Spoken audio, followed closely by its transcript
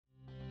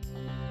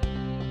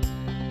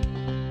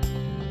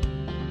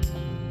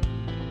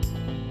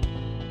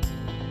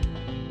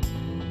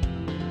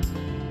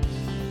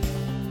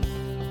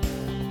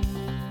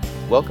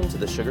Welcome to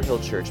the Sugar Hill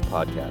Church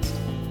podcast.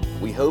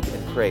 We hope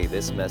and pray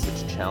this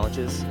message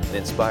challenges and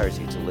inspires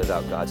you to live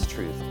out God's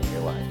truth in your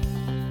life.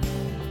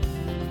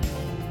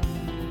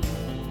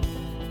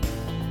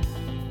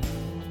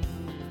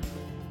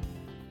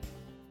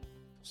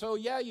 So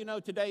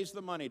today's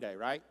the money day,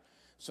 right?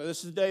 So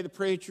this is the day the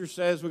preacher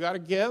says we got to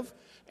give,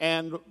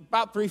 and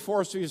about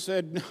 3/4 of you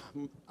said,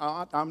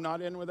 I'm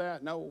not in with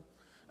that. No,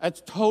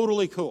 that's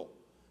totally cool.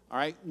 All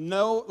right,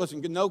 no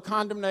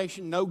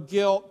condemnation, no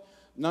guilt,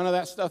 none of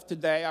that stuff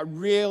today.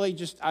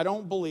 I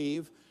don't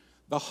believe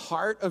the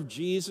heart of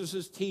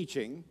Jesus'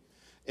 teaching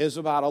is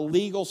about a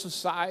legal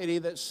society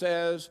that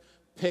says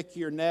pick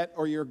your net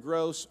or your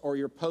gross or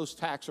your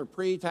post-tax or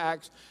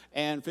pre-tax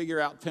and figure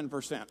out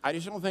 10%. I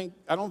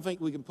don't think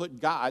we can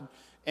put God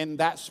in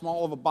that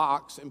small of a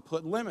box and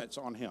put limits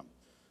on him.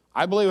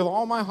 I believe with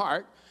all my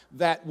heart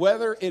that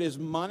whether it is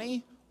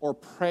money or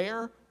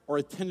prayer or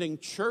attending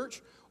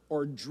church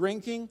or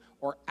drinking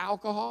or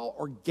alcohol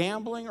or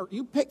gambling, or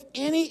you pick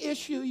any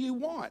issue you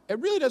want. It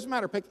really doesn't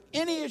matter. Pick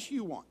any issue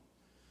you want.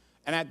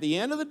 And at the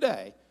end of the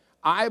day,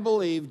 I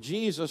believe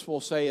Jesus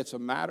will say it's a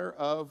matter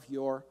of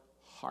your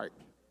heart.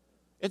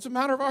 It's a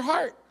matter of our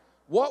heart.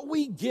 What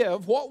we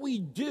give, what we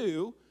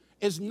do,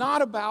 is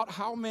not about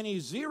how many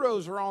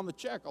zeros are on the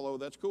check, although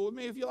that's cool with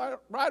me if you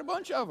write a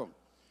bunch of them.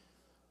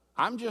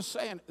 I'm just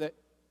saying that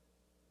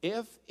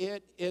if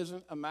it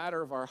isn't a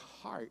matter of our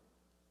heart,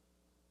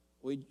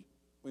 we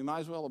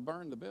might as well have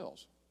burned the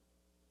bills.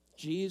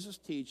 Jesus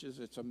teaches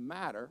it's a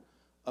matter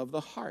of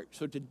the heart.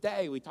 So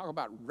today we talk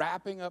about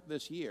wrapping up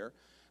this year,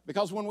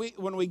 because when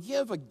we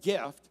give a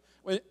gift,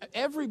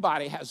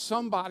 everybody has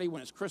somebody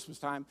when it's Christmas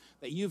time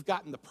that you've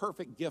gotten the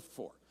perfect gift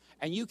for.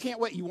 And you can't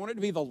wait. You want it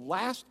to be the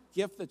last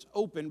gift that's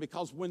open,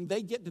 because when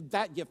they get to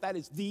that gift, that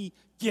is the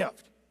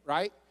gift,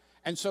 right?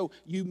 And so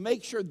you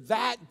make sure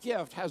that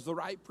gift has the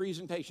right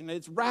presentation and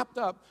it's wrapped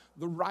up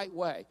the right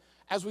way.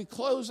 As we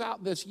close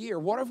out this year,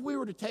 what if we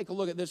were to take a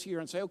look at this year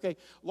and say, okay,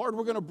 Lord,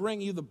 we're going to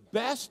bring you the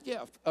best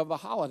gift of the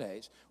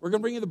holidays. We're going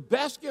to bring you the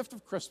best gift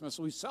of Christmas.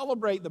 We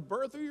celebrate the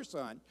birth of your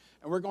son,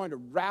 and we're going to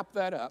wrap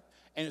that up,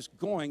 and it's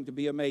going to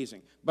be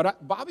amazing.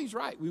 But Bobby's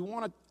right. We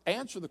want to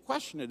answer the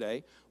question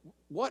today,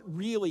 what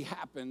really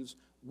happens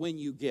when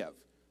you give?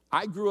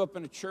 I grew up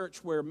in a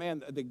church where,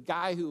 man, the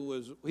guy who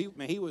was,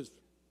 he was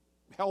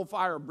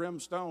hellfire,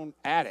 brimstone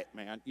at it,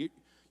 man.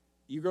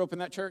 You grew up in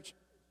that church?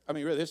 I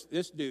mean, really,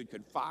 this dude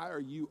could fire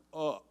you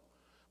up.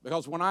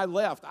 Because when I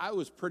left, I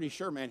was pretty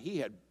sure, man, he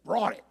had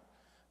brought it,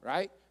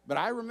 right? But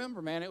I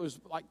remember, man, it was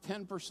like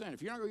 10%.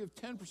 If you're not going to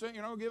give 10%,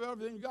 you're not going to give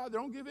everything to God,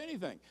 don't give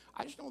anything.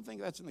 I just don't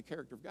think that's in the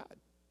character of God.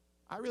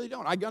 I really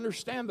don't. I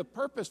understand the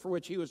purpose for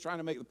which he was trying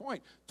to make the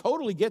point.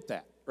 Totally get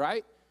that,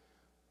 right?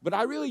 But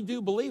I really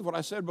do believe what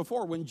I said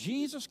before. When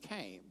Jesus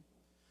came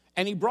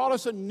and he brought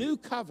us a new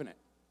covenant,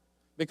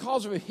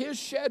 because of his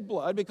shed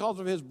blood, because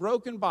of his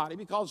broken body,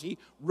 because he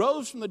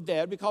rose from the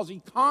dead, because he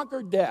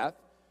conquered death,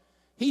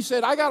 he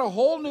said, I got a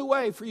whole new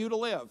way for you to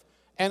live.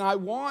 And I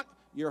want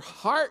your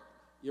heart,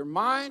 your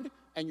mind,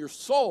 and your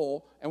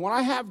soul. And when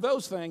I have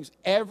those things,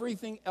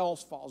 everything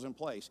else falls in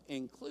place,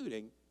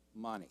 including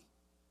money.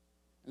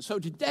 And so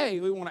today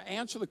we want to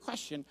answer the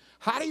question,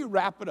 how do you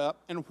wrap it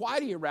up, and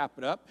why do you wrap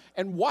it up,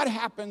 and what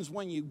happens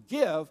when you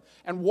give,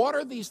 and what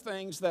are these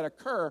things that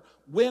occur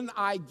when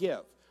I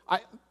give?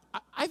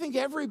 I think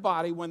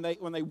everybody, when they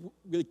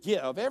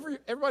give,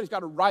 everybody's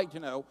got a right to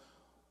know,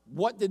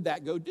 what did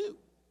that go do?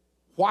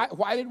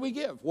 Why did we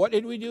give? What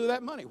did we do with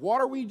that money?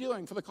 What are we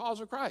doing for the cause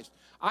of Christ?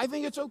 I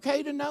think it's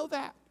okay to know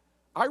that.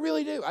 I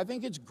really do. I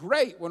think it's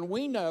great when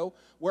we know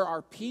where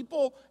our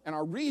people and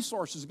our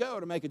resources go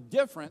to make a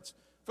difference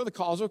for the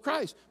cause of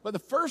Christ. But the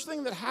first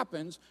thing that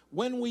happens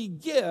when we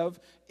give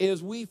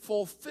is we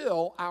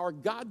fulfill our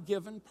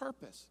God-given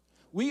purpose.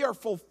 We are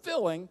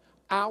fulfilling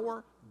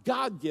our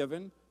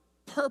God-given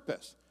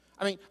purpose.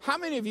 I mean, how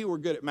many of you were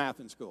good at math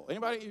in school?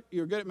 Anybody,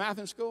 you were good at math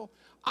in school?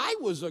 I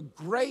was a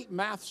great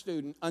math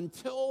student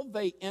until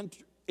they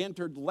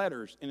entered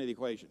letters into the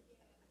equation.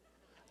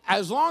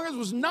 As long as it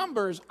was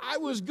numbers, I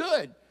was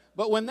good.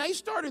 But when they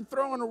started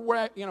throwing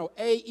away,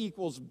 A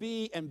equals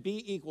B and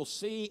B equals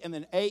C and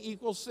then A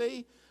equals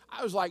C,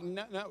 I was like,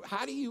 no,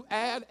 how do you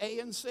add A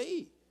and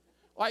C?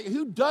 Like,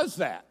 who does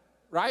that,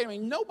 right? I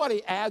mean,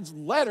 nobody adds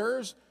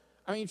letters.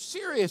 I mean,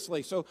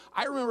 seriously. So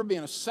I remember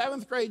being a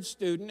 7th grade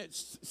student at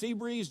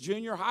Seabreeze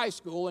Junior High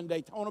School in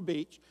Daytona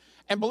Beach.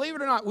 And believe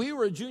it or not, we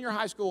were a junior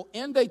high school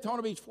in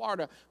Daytona Beach,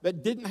 Florida,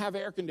 that didn't have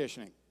air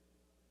conditioning.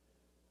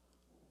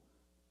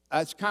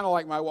 That's kind of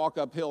like my walk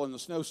uphill in the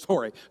snow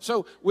story.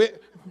 So we're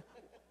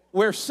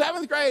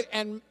 7th grade,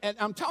 and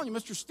I'm telling you,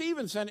 Mr.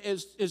 Stevenson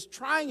is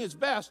trying his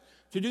best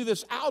to do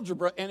this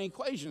algebra and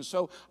equations.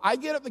 So I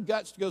get up the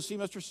guts to go see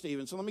Mr.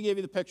 Stevenson. Let me give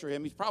you the picture of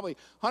him. He's probably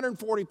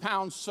 140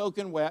 pounds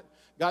soaking wet,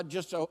 got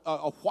just a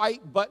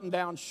white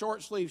button-down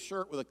short-sleeve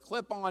shirt with a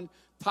clip-on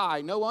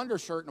tie, no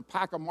undershirt, and a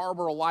pack of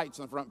Marlboro Lights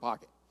in the front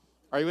pocket.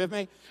 Are you with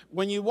me?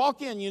 When you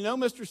walk in, you know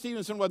Mr.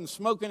 Stevenson wasn't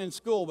smoking in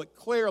school, but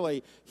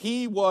clearly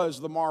he was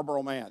the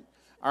Marlboro man.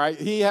 All right,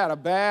 he had a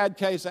bad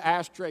case of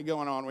ashtray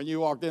going on when you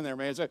walked in there,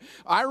 man. So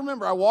I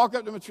remember I walk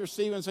up to Mr.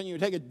 Stevenson, you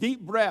take a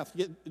deep breath,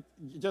 get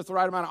just the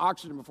right amount of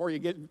oxygen before you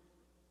get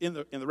in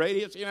the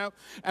radius, you know.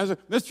 And I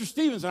said, Mr.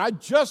 Stevenson, I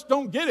just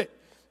don't get it.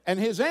 And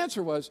his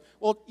answer was,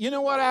 well, you know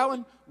what,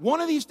 Alan?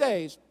 One of these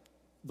days,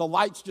 the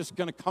light's just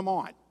going to come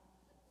on.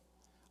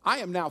 I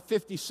am now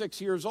 56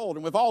 years old,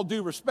 and with all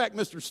due respect,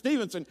 Mr.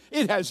 Stevenson,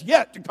 it has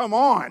yet to come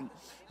on.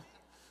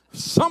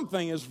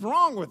 Something is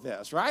wrong with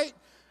this, right?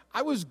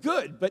 I was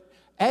good, but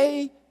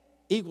A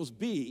equals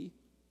B,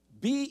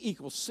 B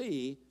equals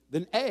C,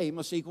 then A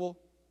must equal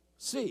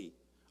C.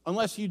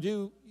 Unless you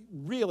do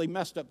really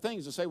messed up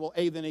things and say, well,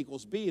 A then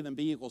equals B, and then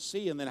B equals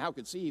C, and then how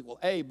could C equal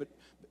A? But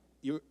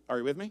are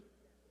you with me?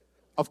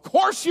 Of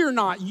course you're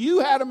not. You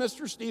had a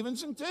Mr.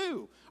 Stevenson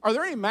too. Are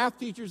there any math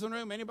teachers in the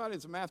room? Anybody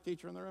that's a math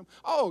teacher in the room?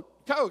 Oh,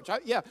 Coach,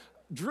 yeah.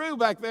 Drew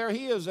back there,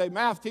 he is a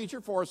math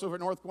teacher for us over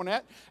at North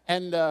Gwinnett,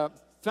 and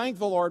thank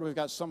the Lord we've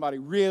got somebody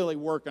really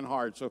working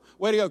hard. So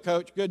way to go,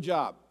 Coach. Good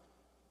job.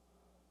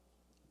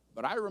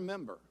 But I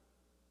remember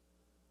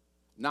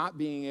not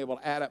being able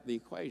to add up the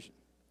equation.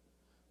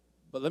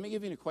 But let me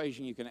give you an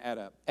equation you can add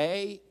up.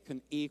 A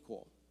can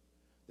equal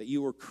that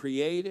you were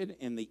created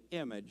in the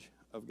image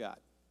of God.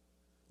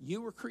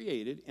 You were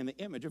created in the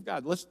image of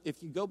God.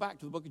 If you go back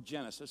to the book of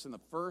Genesis in the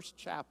first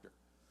chapter,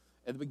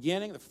 at the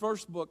beginning, the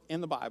first book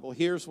in the Bible,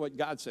 here's what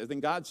God says. Then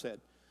God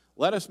said,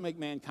 let us make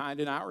mankind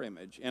in our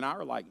image, in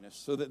our likeness,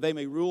 so that they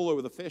may rule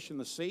over the fish in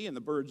the sea and the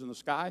birds in the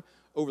sky,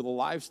 over the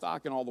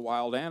livestock and all the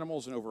wild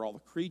animals, and over all the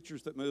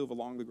creatures that move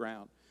along the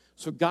ground.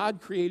 So God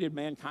created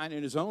mankind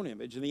in his own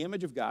image. In the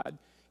image of God,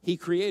 he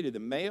created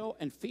them, male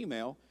and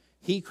female,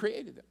 he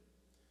created them.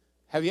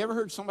 Have you ever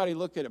heard somebody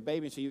look at a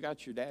baby and say, you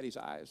got your daddy's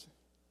eyes?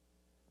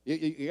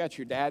 You got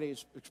your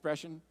daddy's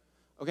expression?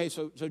 Okay,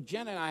 so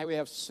Jen and I, we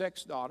have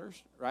 6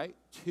 daughters, right?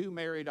 2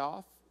 married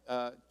off,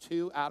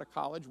 2 out of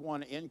college,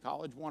 1 in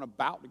college, 1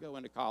 about to go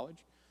into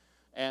college.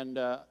 And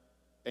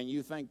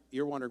you think,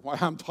 you're wondering why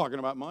I'm talking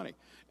about money.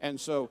 And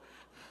so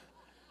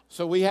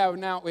we have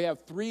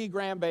 3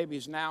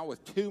 grandbabies now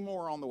with 2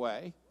 more on the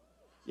way.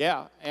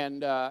 Yeah,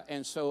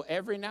 and so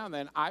every now and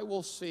then I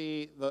will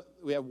see,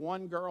 we have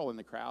 1 girl in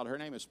the crowd. Her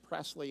name is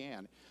Presley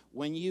Ann.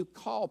 When you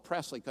call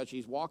Presley because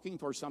she's walking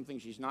towards something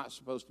she's not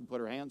supposed to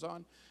put her hands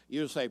on,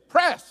 you say,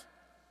 Press!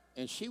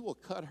 And she will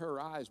cut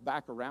her eyes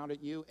back around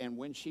at you, and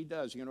when she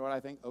does, you know what I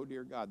think? Oh,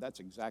 dear God, that's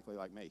exactly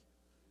like me.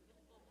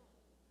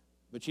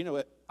 But you know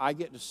what? I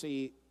get to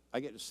see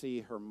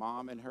her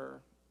mom in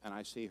her, and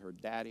I see her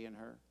daddy in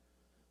her.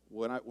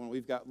 When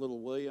we've got little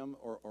William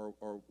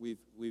or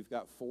we've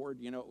got Ford,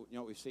 you know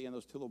what we see in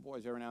those 2 little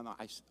boys every now and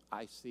then?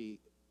 I see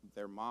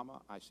their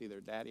mama, I see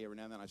their daddy every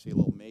now and then, I see a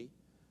little me.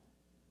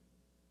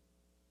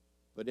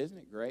 But isn't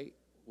it great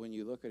when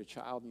you look at a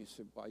child and you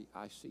say, boy,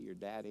 I see your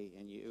daddy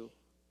in you?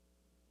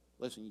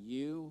 Listen,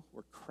 you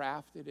were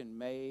crafted and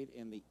made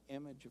in the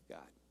image of God.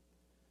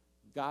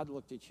 God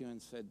looked at you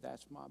and said,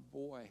 that's my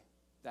boy,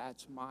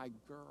 that's my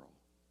girl.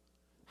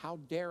 How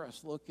dare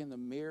us look in the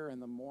mirror in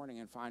the morning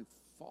and find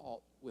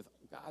fault with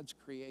God's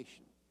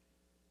creation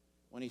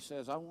when he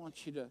says, I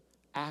want you to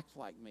act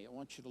like me. I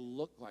want you to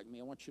look like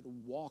me. I want you to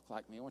walk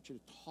like me. I want you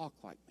to talk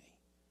like me.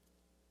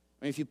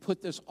 I mean, if you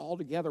put this all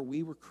together,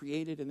 we were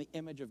created in the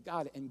image of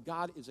God, and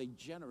God is a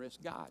generous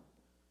God.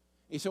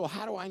 You say, well,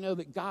 how do I know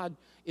that God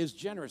is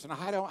generous? And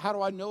how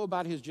do I know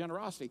about his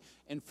generosity?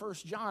 In 1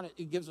 John,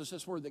 it gives us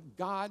this word that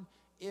God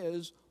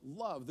is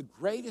love. The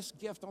greatest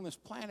gift on this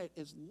planet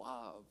is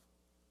love.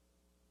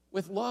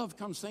 With love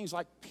comes things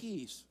like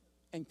peace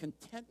and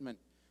contentment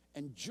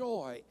and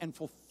joy and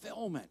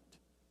fulfillment.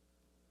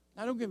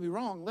 Now, don't get me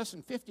wrong.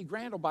 Listen, 50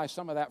 grand will buy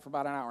some of that for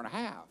about an hour and a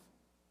half.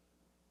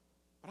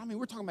 But I mean,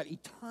 we're talking about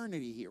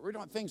eternity here. We're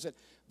talking things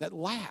that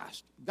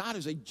last. God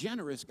is a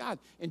generous God.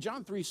 In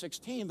John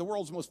 3:16, the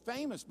world's most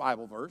famous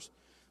Bible verse,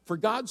 for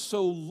God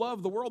so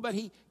loved the world that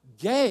he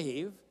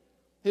gave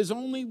his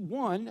only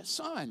one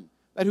son,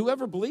 that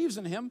whoever believes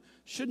in him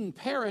shouldn't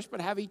perish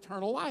but have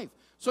eternal life.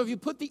 So if you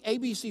put the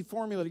ABC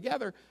formula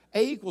together,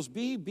 A equals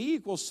B, B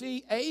equals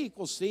C, A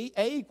equals C,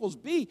 A equals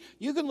B,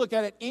 you can look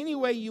at it any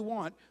way you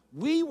want.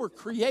 We were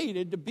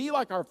created to be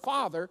like our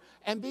Father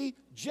and be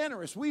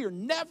generous. We are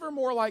never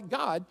more like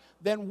God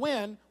than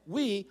when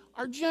we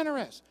are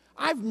generous.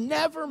 I've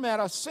never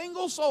met a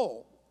single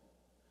soul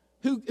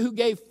who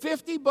gave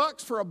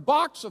 $50 for a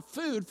box of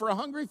food for a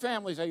hungry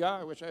family. Say,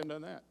 I wish I hadn't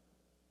done that.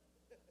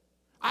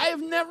 I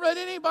have never met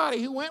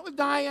anybody who went with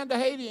Diane to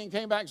Haiti and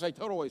came back and said,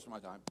 total waste of my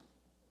time.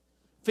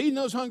 Feeding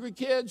those hungry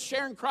kids,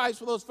 sharing Christ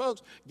with those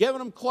folks, giving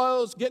them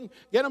clothes, getting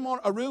them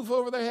on a roof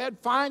over their head,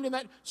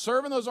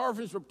 serving those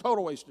orphans for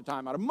total waste of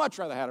time. I'd have much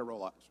rather had a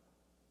Rolex.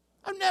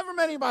 I've never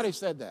met anybody who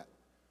said that.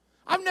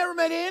 I've never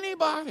met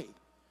anybody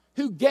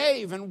who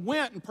gave and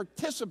went and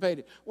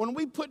participated. When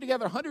we put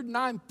together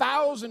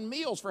 109,000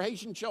 meals for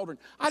Haitian children,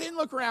 I didn't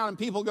look around and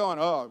people going,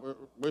 oh,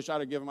 wish I'd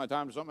have given my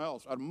time to something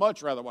else. I'd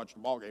much rather watch the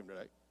ball game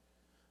today.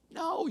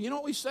 No, you know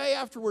what we say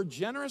after we're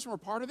generous and we're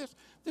part of this?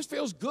 This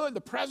feels good.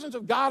 The presence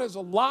of God is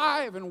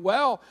alive and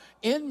well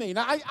in me.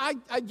 Now,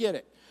 I get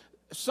it.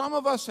 Some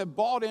of us have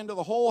bought into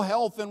the whole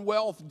health and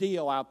wealth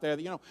deal out there.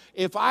 That,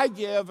 if I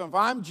give, if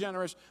I'm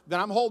generous, then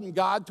I'm holding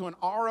God to an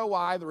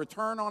ROI, the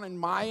return on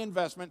my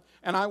investment,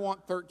 and I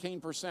want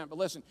 13%. But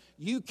listen,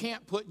 you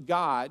can't put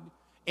God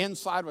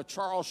inside of a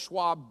Charles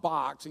Schwab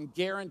box and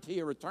guarantee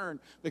a return,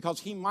 because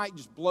he might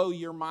just blow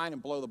your mind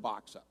and blow the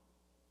box up.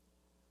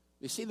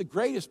 You see, the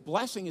greatest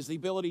blessing is the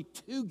ability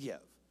to give.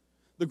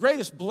 The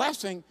greatest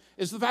blessing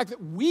is the fact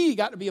that we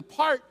got to be a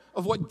part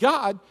of what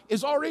God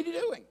is already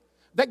doing.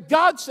 That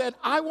God said,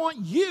 I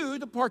want you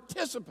to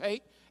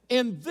participate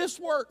in this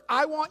work.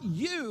 I want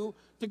you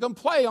to come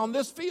play on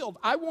this field.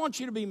 I want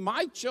you to be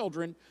my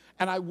children,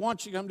 and I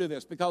want you to come do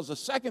this. Because the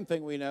second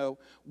thing we know,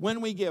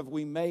 when we give,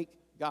 we make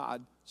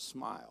God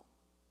smile.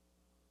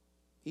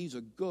 He's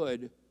a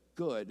good,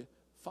 good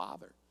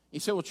Father. You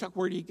say, well, Chuck,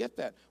 where do you get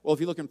that? Well,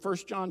 if you look in 1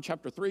 John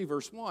chapter 3,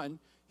 verse 1,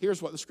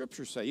 here's what the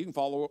scriptures say. You can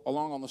follow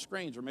along on the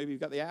screens, or maybe you've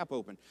got the app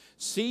open.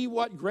 See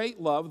what great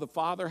love the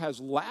Father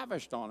has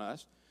lavished on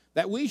us,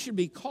 that we should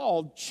be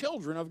called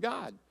children of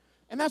God.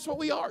 And that's what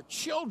we are,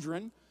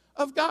 children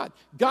of God.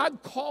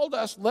 God called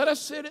us, let us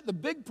sit at the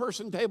big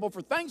person table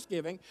for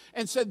Thanksgiving,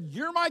 and said,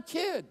 you're my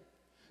kid.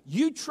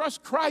 You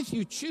trust Christ.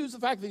 You choose the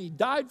fact that he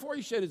died for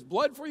you, shed his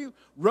blood for you,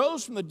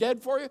 rose from the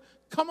dead for you.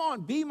 Come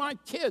on, be my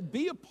kid.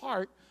 Be a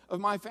part of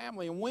my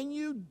family. And when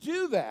you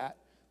do that,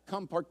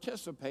 come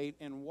participate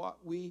in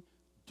what we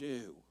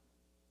do.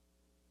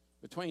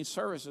 Between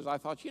services, I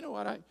thought, you know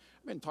what, I've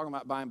been talking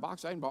about buying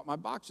boxes. I haven't bought my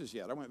boxes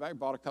yet. I went back and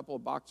bought a couple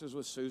of boxes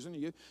with Susan.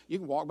 You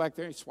can walk back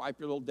there and swipe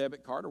your little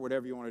debit card or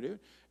whatever you want to do.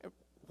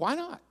 Why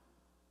not?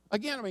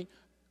 Again, I mean,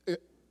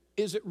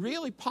 is it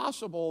really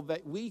possible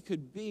that we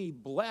could be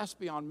blessed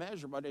beyond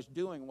measure by just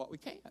doing what we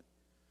can?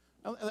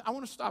 Now, I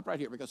want to stop right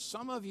here, because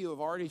some of you have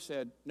already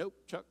said, nope,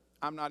 Chuck,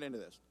 I'm not into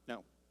this.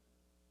 No.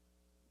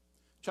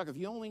 Chuck, if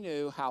you only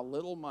knew how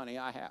little money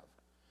I have.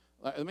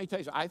 Let me tell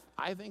you something.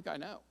 I think I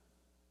know.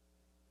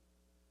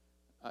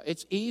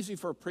 It's easy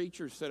for a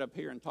preacher to sit up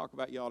here and talk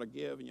about you ought to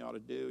give and you ought to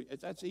do.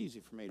 That's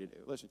easy for me to do.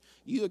 Listen,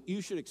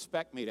 you should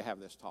expect me to have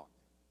this talk.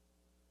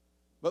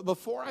 But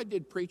before I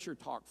did preacher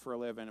talk for a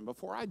living, and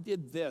before I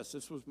did this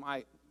is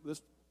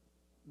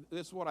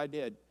what I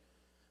did.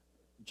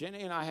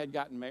 Jenny and I had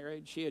gotten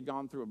married. She had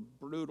gone through a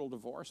brutal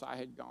divorce. I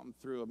had gone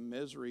through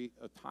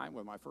a time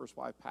when my first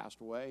wife passed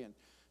away, and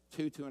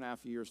 2.5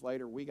 years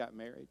later, we got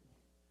married.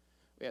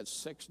 We had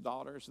 6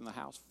 daughters in the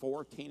house,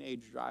 4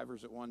 teenage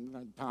drivers at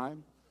one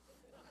time.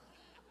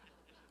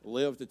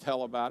 Live to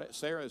tell about it.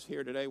 Sarah is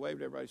here today. Wave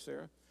to everybody,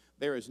 Sarah.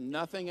 There is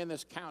nothing in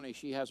this county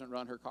she hasn't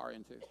run her car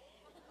into.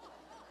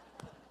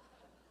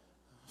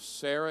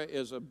 Sarah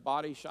is a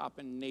body shop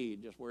in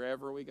need. Just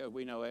wherever we go,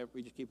 we know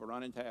we just keep a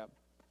running tab.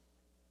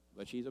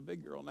 But she's a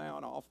big girl now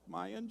and off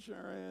my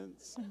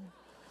insurance.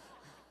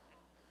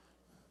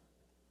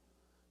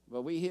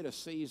 But we hit a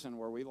season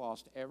where we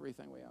lost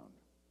everything we owned.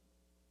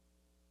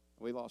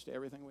 We lost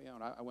everything we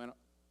owned. I went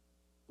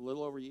a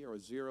little over a year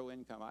with zero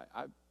income.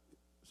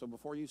 So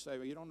before you say,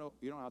 well, you don't know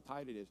how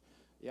tight it is.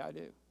 Yeah, I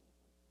do.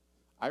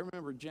 I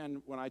remember,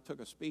 Jen, when I took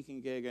a speaking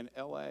gig in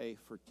L.A.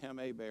 for Tim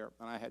Hebert,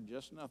 and I had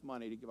just enough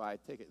money to buy a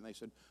ticket, and they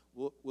said,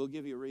 we'll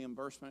give you a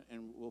reimbursement,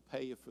 and we'll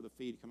pay you for the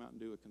fee to come out and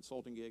do a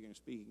consulting gig and a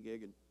speaking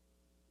gig. And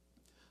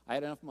I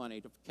had enough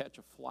money to catch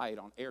a flight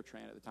on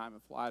AirTran at the time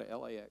and fly to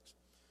LAX.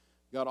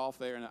 Got off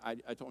there, and I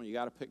told them, you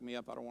got to pick me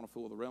up. I don't want to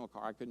fool with a rental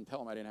car. I couldn't tell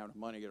them I didn't have enough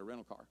money to get a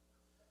rental car.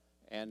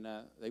 And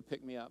they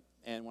picked me up,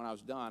 and when I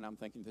was done, I'm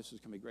thinking, this is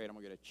going to be great. I'm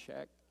going to get a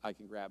check. I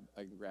can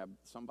grab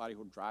somebody who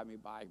will drive me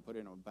by. I can put it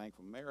in a Bank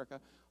of America.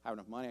 I have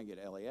enough money. I can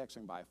get LAX. I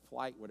can buy a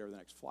flight, whatever the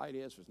next flight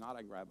is. If it's not, I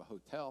can grab a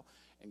hotel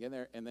and get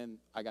there. And then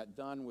I got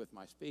done with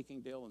my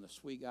speaking deal, and the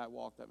sweet guy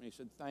walked up, and he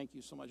said, thank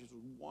you so much. This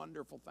was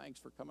wonderful. Thanks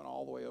for coming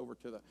all the way over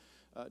to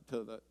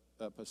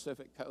the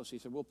Pacific Coast. He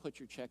said, we'll put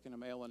your check in the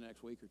mail in the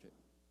next week or two.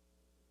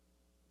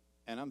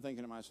 And I'm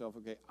thinking to myself,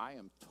 okay, I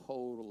am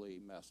totally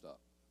messed up.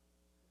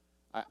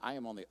 I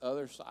am on the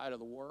other side of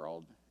the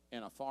world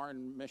in a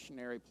foreign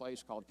missionary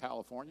place called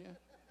California.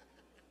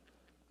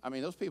 I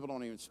mean, those people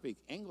don't even speak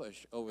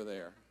English over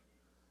there.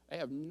 They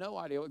have no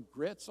idea what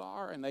grits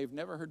are, and they've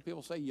never heard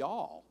people say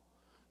y'all.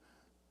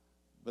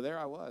 But there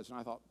I was, and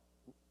I thought,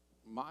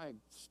 my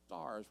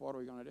stars, what are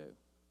we going to do?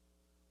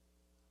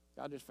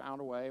 God just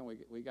found a way, and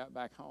we got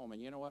back home.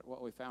 And you know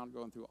what we found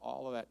going through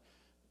all of that?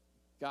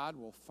 God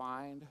will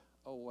find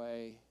a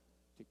way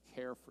to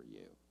care for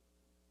you.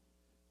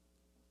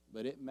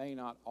 But it may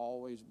not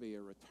always be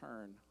a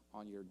return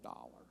on your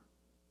dollar.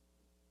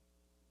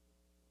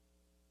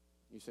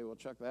 You say, well,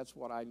 Chuck, that's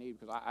what I need,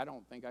 because I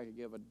don't think I could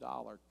give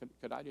 $1.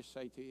 Could I just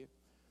say to you,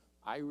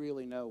 I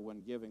really know when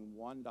giving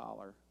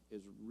 $1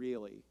 is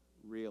really,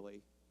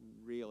 really,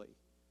 really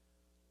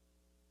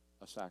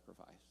a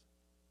sacrifice.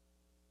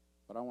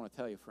 But I want to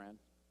tell you, friend,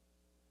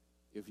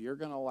 if you're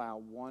going to allow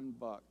 $1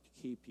 to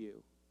keep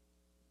you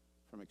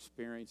from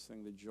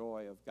experiencing the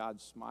joy of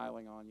God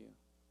smiling on you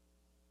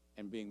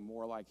and being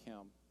more like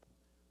him,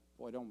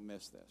 boy, don't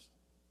miss this.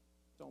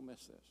 Don't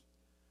miss this.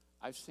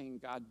 I've seen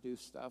God do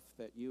stuff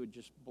that you would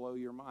just blow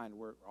your mind,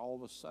 where all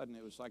of a sudden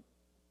it was like,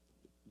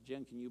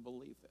 Jen, can you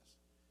believe this?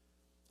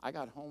 I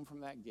got home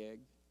from that gig,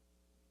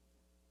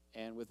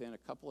 and within a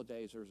couple of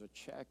days, there was a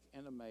check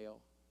in the mail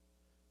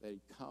that had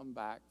come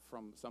back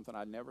from something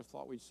I never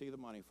thought we'd see the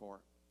money for,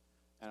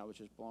 and I was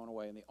just blown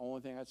away. And the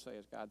only thing I'd say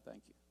is, God,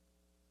 thank you.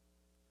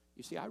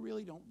 You see, I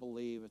really don't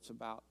believe it's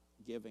about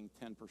giving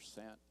 10%.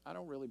 I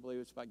don't really believe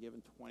it's about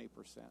giving 20%.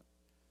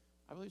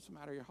 I believe it's a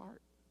matter of your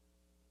heart.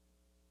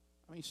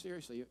 I mean,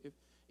 seriously,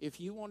 if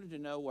you wanted to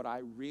know what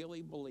I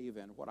really believe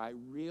in, what I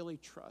really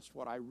trust,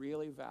 what I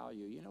really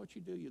value, you know what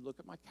you do? You look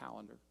at my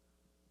calendar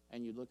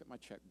and you look at my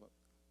checkbook.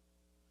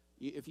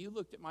 If you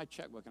looked at my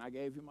checkbook and I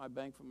gave you my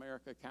Bank of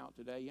America account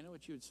today, you know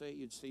what you would see?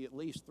 You'd see at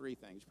least three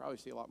things. You'd probably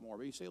see a lot more,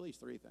 but you'd see at least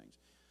three things.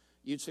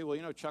 You'd see, well,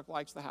 you know, Chuck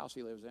likes the house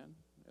he lives in.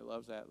 He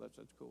loves that. That's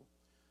cool.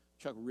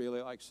 Chuck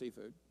really likes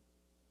seafood.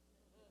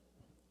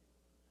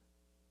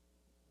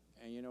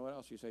 And you know what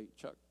else? You say,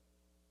 Chuck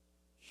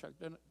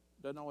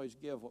doesn't always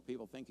give what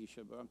people think he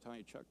should, but I'm telling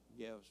you, Chuck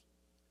gives,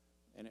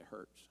 and it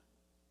hurts.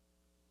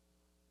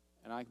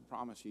 And I can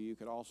promise you, you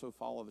could also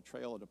follow the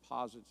trail of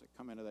deposits that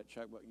come into that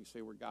checkbook, and you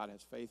see where God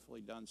has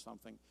faithfully done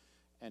something,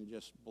 and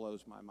just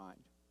blows my mind.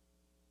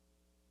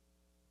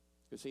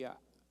 You see,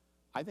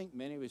 I think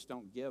many of us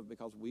don't give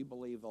because we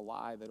believe the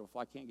lie that if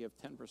I can't give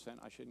 10%,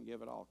 I shouldn't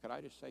give at all. Could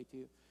I just say to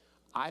you,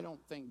 I don't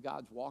think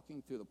God's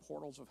walking through the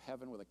portals of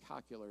heaven with a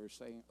calculator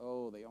saying,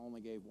 oh, they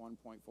only gave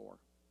 1.4.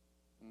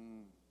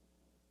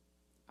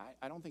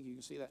 I don't think you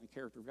can see that in the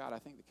character of God. I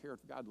think the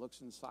character of God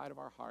looks inside of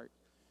our heart,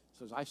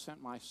 says, I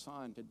sent my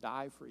son to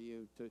die for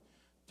you,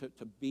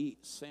 to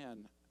beat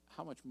sin.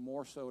 How much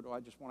more so do I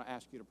just want to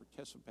ask you to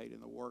participate in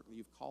the work that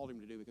you've called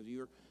him to do, because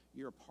you're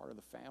a part of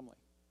the family.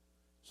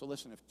 So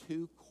listen, if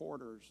 2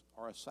 quarters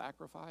are a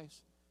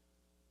sacrifice,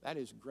 that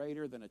is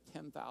greater than a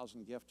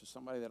 10,000 gift to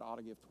somebody that ought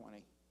to give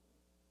 20.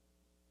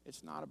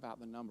 It's not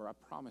about the number. I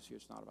promise you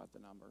it's not about the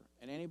number.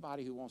 And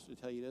anybody who wants to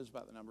tell you it is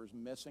about the number is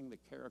missing the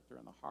character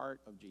and the heart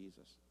of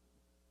Jesus.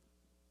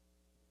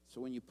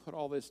 So when you put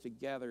all this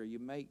together, you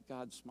make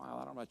God smile.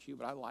 I don't know about you,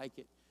 but I like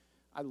it.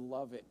 I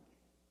love it.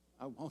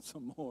 I want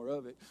some more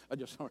of it.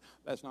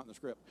 That's not in the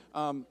script.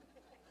 But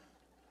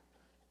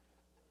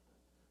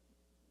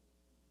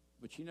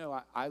you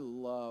know, I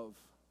love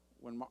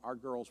when our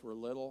girls were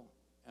little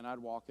and I'd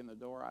walk in the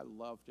door, I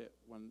loved it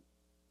when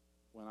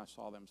I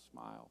saw them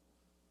smile,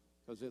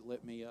 because it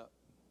lit me up.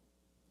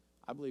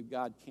 I believe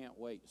God can't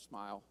wait to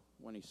smile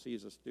when he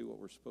sees us do what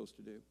we're supposed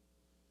to do.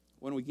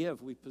 When we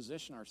give, we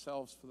position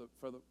ourselves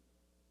for the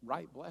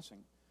right blessing.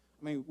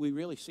 I mean, we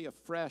really see a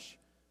fresh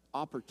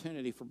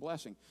opportunity for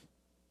blessing.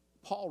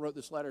 Paul wrote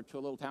this letter to a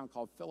little town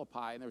called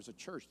Philippi, and there was a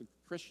church, the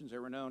Christians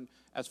there were known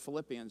as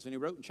Philippians. And he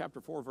wrote in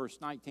chapter 4, verse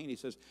 19, he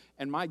says,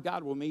 and my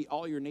God will meet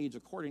all your needs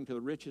according to the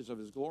riches of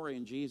his glory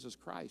in Jesus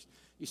Christ.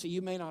 You see,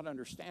 you may not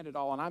understand it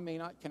all, and I may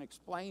not can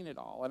explain it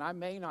all, and I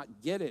may not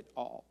get it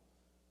all.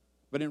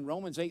 But in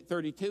Romans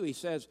 8:32, he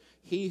says,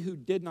 he who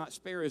did not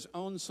spare his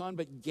own son,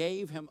 but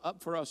gave him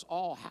up for us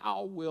all,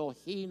 how will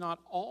he not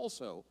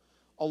also,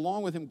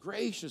 along with him,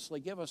 graciously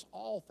give us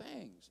all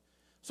things?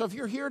 So if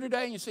you're here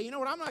today and you say, you know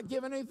what, I'm not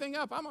giving anything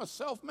up. I'm a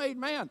self-made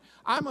man.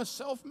 I'm a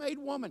self-made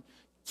woman.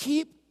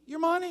 Keep your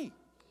money.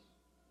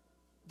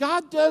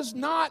 God does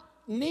not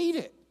need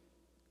it.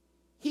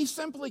 He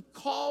simply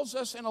calls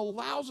us and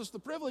allows us the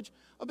privilege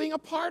of being a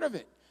part of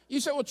it. You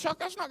say, well, Chuck,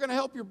 that's not going to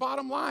help your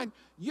bottom line.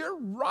 You're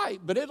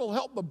right, but it'll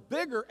help the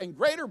bigger and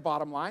greater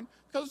bottom line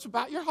because it's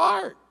about your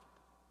heart.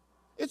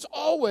 It's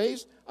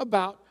always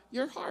about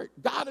your heart.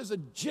 God is a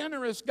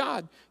generous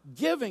God,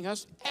 giving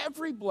us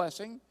every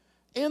blessing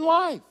in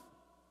life.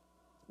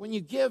 When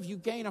you give, you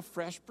gain a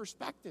fresh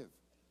perspective.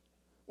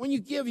 When you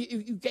give,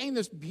 you gain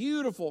this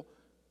beautiful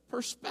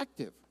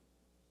perspective.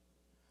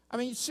 I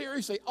mean,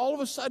 seriously, all of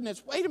a sudden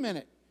it's, wait a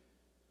minute.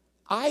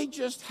 I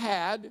just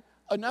had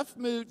enough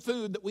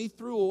food that we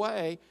threw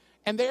away,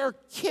 and there are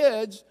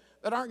kids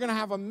that aren't going to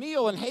have a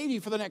meal in Haiti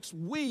for the next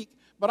week,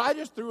 but I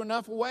just threw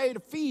enough away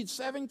to feed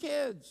 7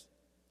 kids.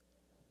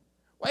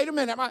 Wait a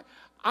minute.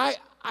 I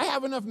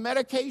have enough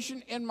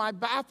medication in my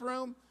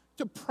bathroom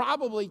to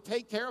probably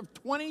take care of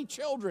 20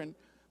 children,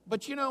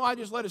 but you know, I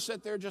just let it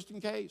sit there just in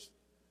case.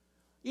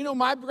 You know,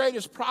 my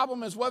greatest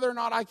problem is whether or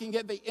not I can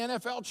get the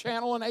NFL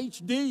channel in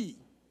HD.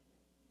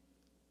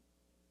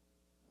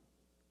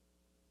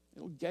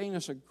 It'll gain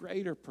us a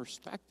greater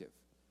perspective.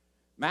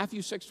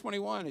 Matthew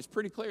 6:21 is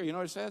pretty clear. You know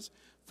what it says?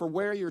 For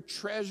where your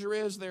treasure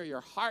is, there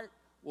your heart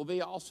will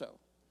be also.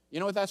 You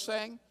know what that's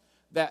saying?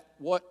 That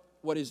what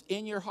is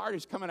in your heart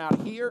is coming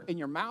out here in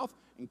your mouth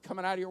and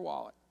coming out of your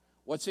wallet.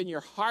 What's in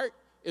your heart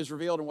is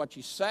revealed in what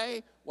you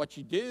say, what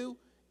you do,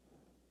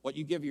 what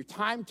you give your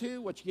time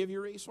to, what you give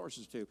your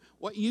resources to.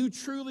 What you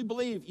truly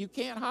believe, you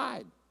can't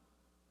hide.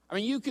 I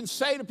mean, you can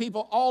say to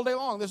people all day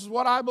long, this is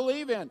what I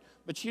believe in.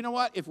 But you know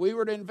what? If we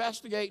were to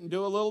investigate and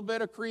do a little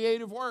bit of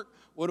creative work,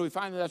 what do we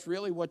find? That that's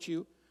really what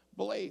you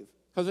believe?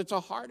 Because it's a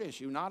heart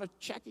issue, not a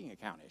checking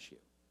account issue.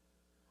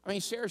 I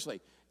mean,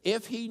 seriously,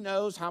 if he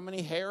knows how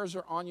many hairs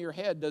are on your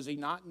head, does he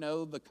not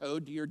know the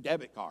code to your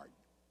debit card?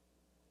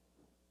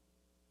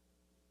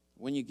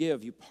 When you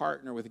give, you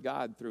partner with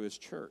God through his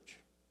church.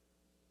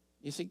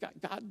 You see,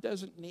 God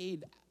doesn't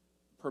need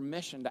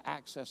permission to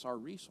access our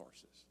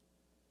resources.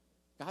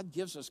 God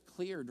gives us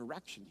clear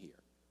direction here.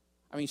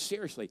 I mean,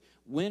 seriously,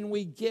 when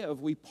we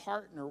give, we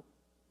partner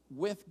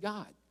with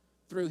God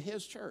through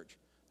His church.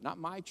 Not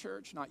my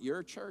church, not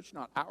your church,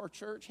 not our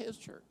church, His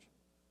church.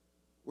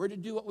 We're to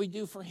do what we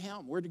do for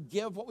Him. We're to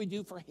give what we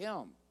do for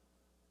Him.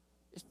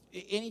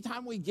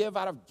 Anytime we give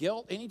out of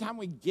guilt, anytime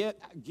we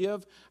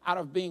give out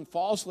of being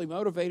falsely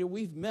motivated,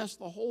 we've missed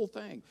the whole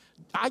thing.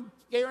 I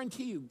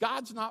guarantee you,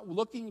 God's not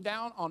looking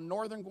down on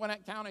northern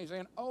Gwinnett County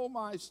saying, oh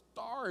my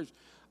stars,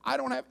 I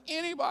don't have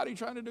anybody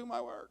trying to do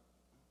my work.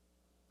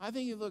 I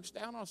think He looks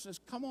down on us and says,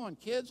 come on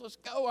kids, let's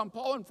go. I'm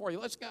pulling for you,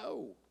 let's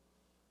go.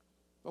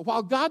 But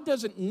while God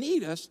doesn't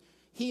need us,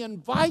 He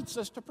invites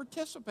us to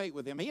participate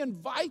with Him. He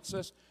invites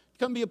us to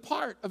come be a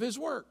part of His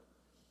work.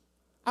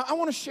 I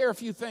want to share a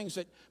few things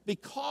that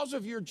because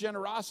of your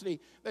generosity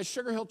that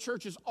Sugar Hill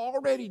Church is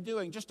already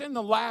doing just in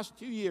the last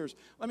 2 years.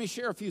 Let me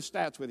share a few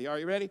stats with you. Are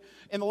you ready?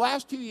 In the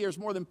last 2 years,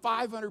 more than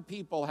 500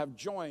 people have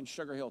joined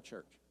Sugar Hill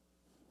Church.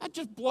 That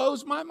just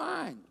blows my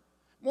mind.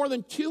 More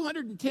than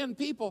 210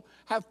 people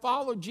have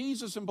followed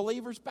Jesus in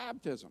believers'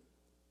 baptism.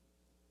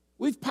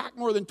 We've packed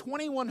more than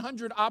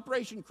 2,100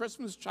 Operation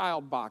Christmas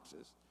Child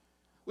boxes.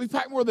 We've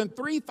packed more than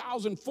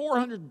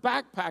 3,400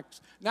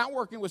 backpacks, now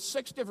working with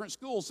 6 different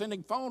schools,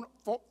 sending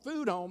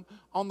food home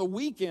on the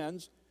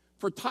weekends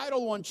for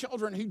Title I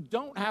children who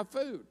don't have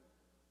food.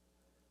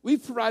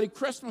 We've provided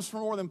Christmas for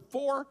more than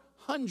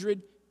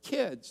 400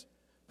 kids,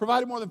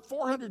 provided more than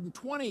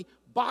 420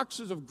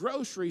 boxes of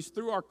groceries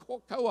through our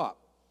co-op.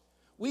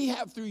 We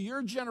have, through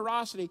your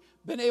generosity,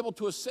 been able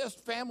to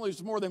assist families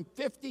with more than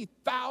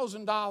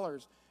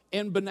 $50,000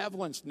 in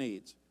benevolence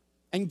needs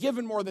and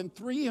given more than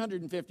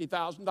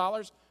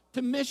 $350,000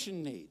 to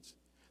mission needs.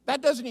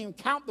 That doesn't even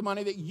count the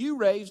money that you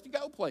raise to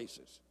go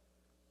places.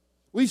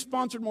 We've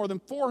sponsored more than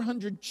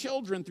 400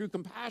 children through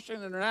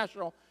Compassion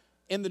International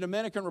in the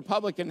Dominican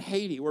Republic and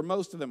Haiti, where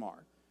most of them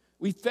are.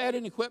 We fed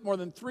and equipped more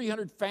than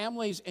 300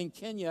 families in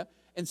Kenya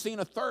and seen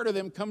a third of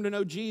them come to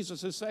know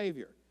Jesus as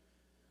Savior.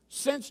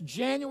 Since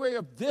January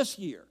of this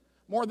year,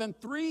 more than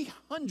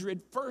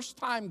 300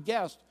 first-time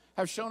guests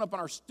have shown up in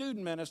our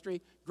student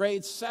ministry,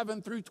 grades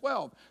 7 through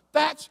 12.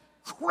 That's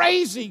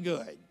crazy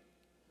good.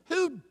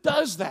 Who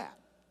does that?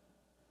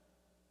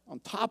 On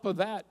top of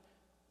that,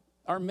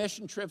 our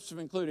mission trips have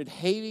included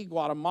Haiti,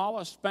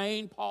 Guatemala,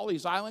 Spain,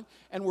 Pawleys Island,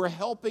 and we're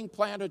helping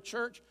plant a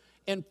church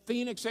in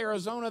Phoenix,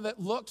 Arizona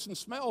that looks and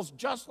smells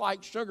just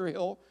like Sugar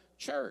Hill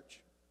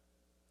Church.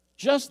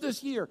 Just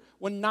this year,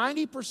 when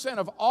 90%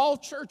 of all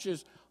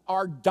churches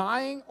are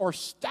dying or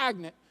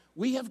stagnant,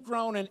 we have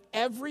grown in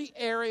every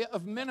area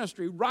of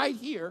ministry right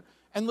here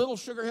in Little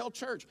Sugar Hill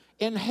Church.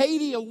 In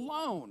Haiti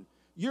alone,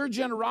 your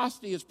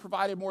generosity has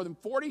provided more than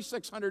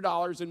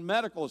 $4,600 in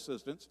medical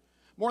assistance,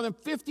 more than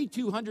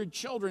 5,200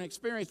 children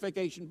experience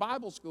Vacation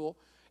Bible School,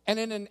 and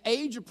in an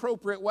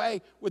age-appropriate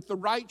way with the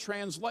right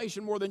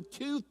translation, more than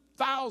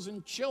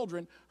 2,000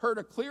 children heard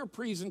a clear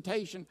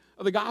presentation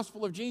of the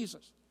gospel of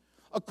Jesus.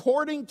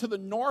 According to the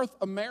North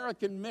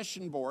American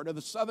Mission Board of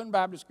the Southern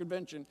Baptist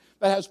Convention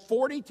that has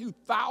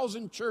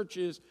 42,000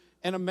 churches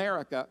in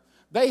America,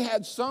 they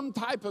had some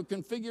type of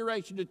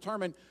configuration to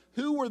determine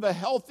who were the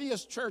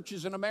healthiest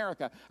churches in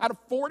America. Out of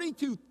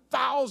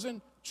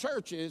 42,000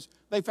 churches,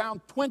 they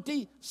found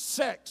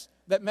 26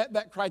 that met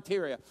that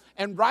criteria.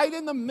 And right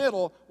in the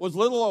middle was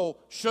little old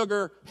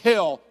Sugar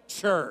Hill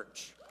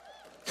Church.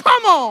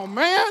 Come on,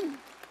 man.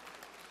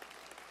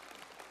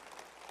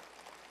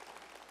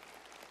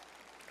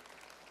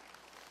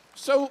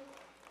 So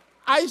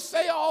I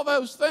say all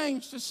those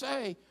things to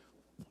say,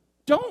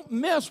 don't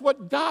miss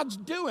what God's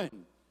doing.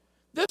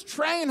 This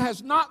train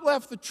has not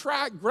left the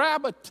track.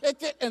 Grab a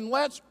ticket and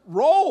let's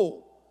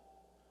roll.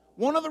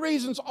 One of the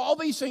reasons all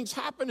these things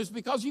happen is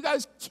because you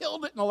guys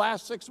killed it in the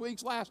last 6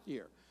 weeks last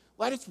year.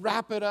 Let us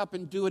wrap it up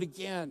and do it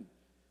again.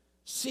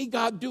 See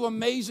God do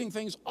amazing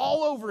things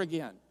all over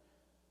again.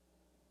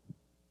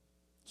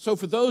 So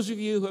for those of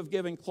you who have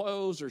given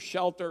clothes or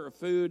shelter or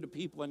food to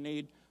people in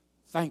need,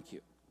 thank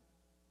you.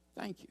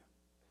 Thank you.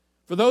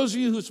 For those of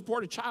you who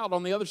support a child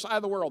on the other side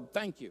of the world,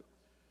 thank you.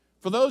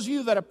 For those of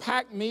you that have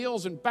packed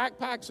meals and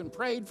backpacks and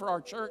prayed for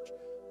our church,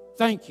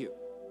 thank you.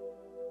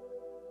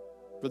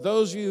 For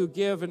those of you who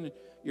give in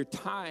your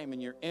time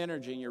and your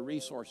energy and your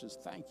resources,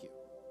 thank you.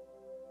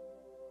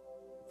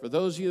 For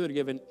those of you that have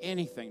given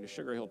anything to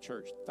Sugar Hill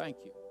Church, thank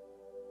you.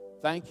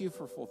 Thank you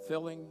for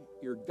fulfilling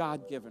your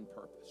God-given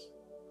purpose.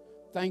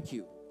 Thank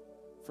you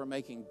for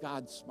making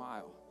God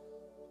smile.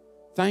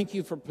 Thank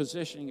you for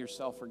positioning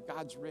yourself for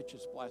God's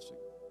richest blessing.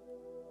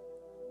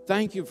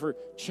 Thank you for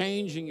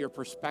changing your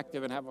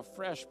perspective and have a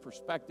fresh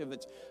perspective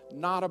that's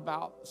not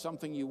about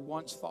something you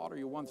once thought or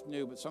you once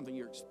knew, but something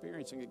you're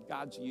experiencing that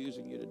God's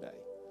using you today.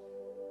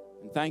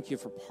 And thank you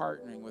for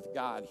partnering with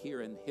God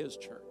here in His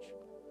church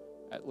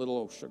at Little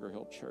Old Sugar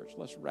Hill Church.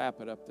 Let's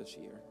wrap it up this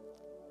year.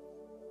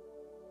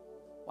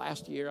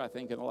 Last year, I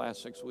think in the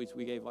last 6 weeks,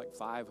 we gave like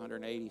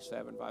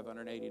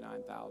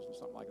 589,000,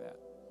 something like that.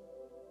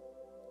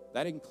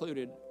 That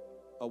included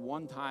a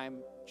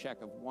one-time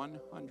check of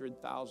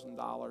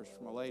 $100,000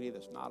 from a lady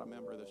that's not a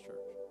member of this church.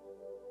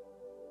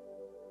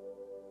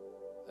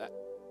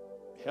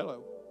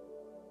 Hello.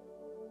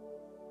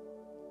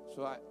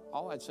 So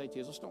all I'd say to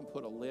you is, let's don't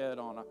put a lid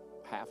on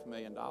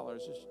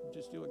 $500,000.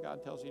 Just do what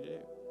God tells you to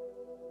do.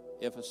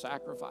 If a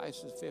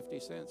sacrifice is 50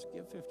 cents,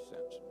 give 50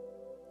 cents.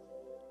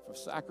 If a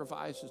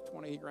sacrifice is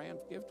 20 grand,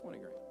 give 20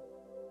 grand.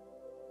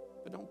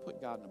 But don't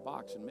put God in a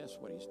box and miss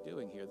what he's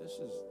doing here. This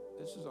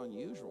is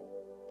unusual.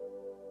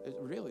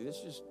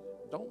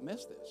 Don't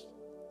miss this.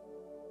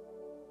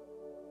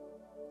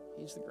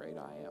 He's the great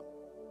I am.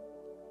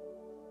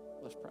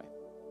 Let's pray.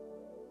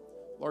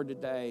 Lord,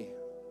 today,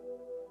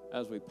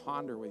 as we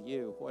ponder with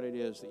you what it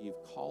is that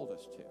you've called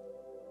us to,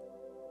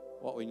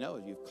 what we know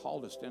is you've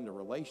called us into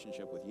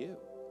relationship with you.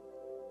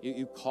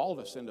 You've called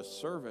us into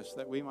service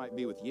that we might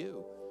be with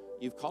you.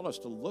 You've called us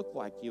to look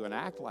like you and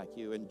act like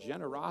you in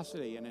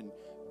generosity and in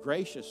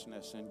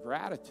graciousness and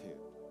gratitude.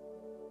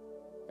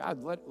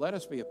 God, let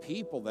us be a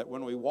people that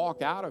when we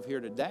walk out of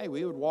here today,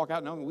 we would walk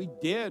out knowing we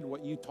did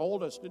what you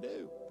told us to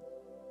do.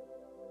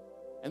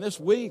 And this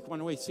week,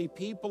 when we see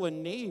people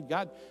in need,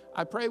 God,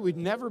 I pray we'd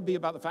never be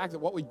about the fact that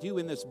what we do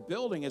in this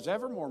building is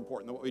ever more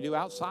important than what we do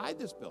outside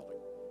this building.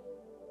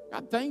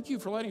 God, thank you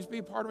for letting us be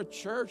a part of a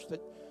church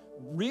that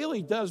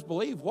really does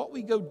believe what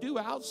we go do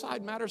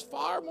outside matters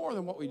far more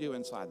than what we do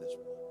inside this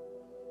world,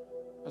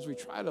 as we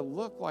try to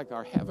look like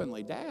our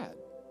heavenly dad.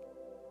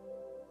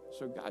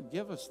 So God,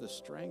 give us the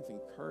strength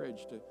and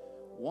courage to,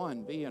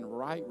 one, be in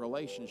right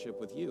relationship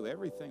with you.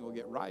 Everything will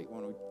get right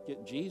when we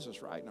get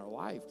Jesus right in our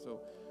life.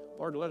 So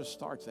Lord, let us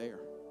start there.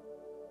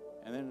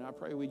 And then I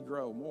pray we'd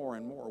grow more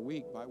and more,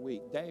 week by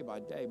week, day by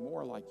day,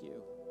 more like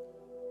you,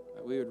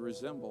 that we would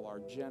resemble our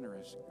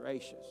generous,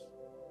 gracious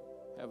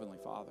Heavenly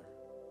Father.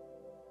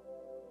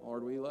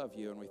 Lord, we love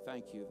you and we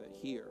thank you that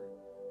here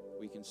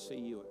we can see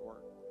you at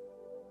work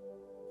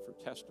for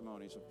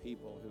testimonies of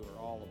people who are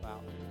all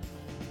about you.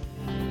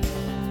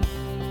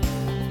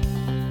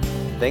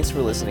 Thanks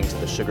for listening to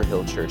the Sugar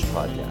Hill Church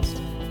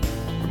podcast.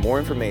 For more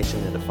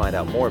information and to find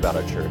out more about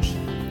our church,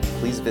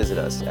 please visit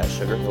us at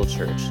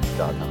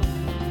sugarhillchurch.com.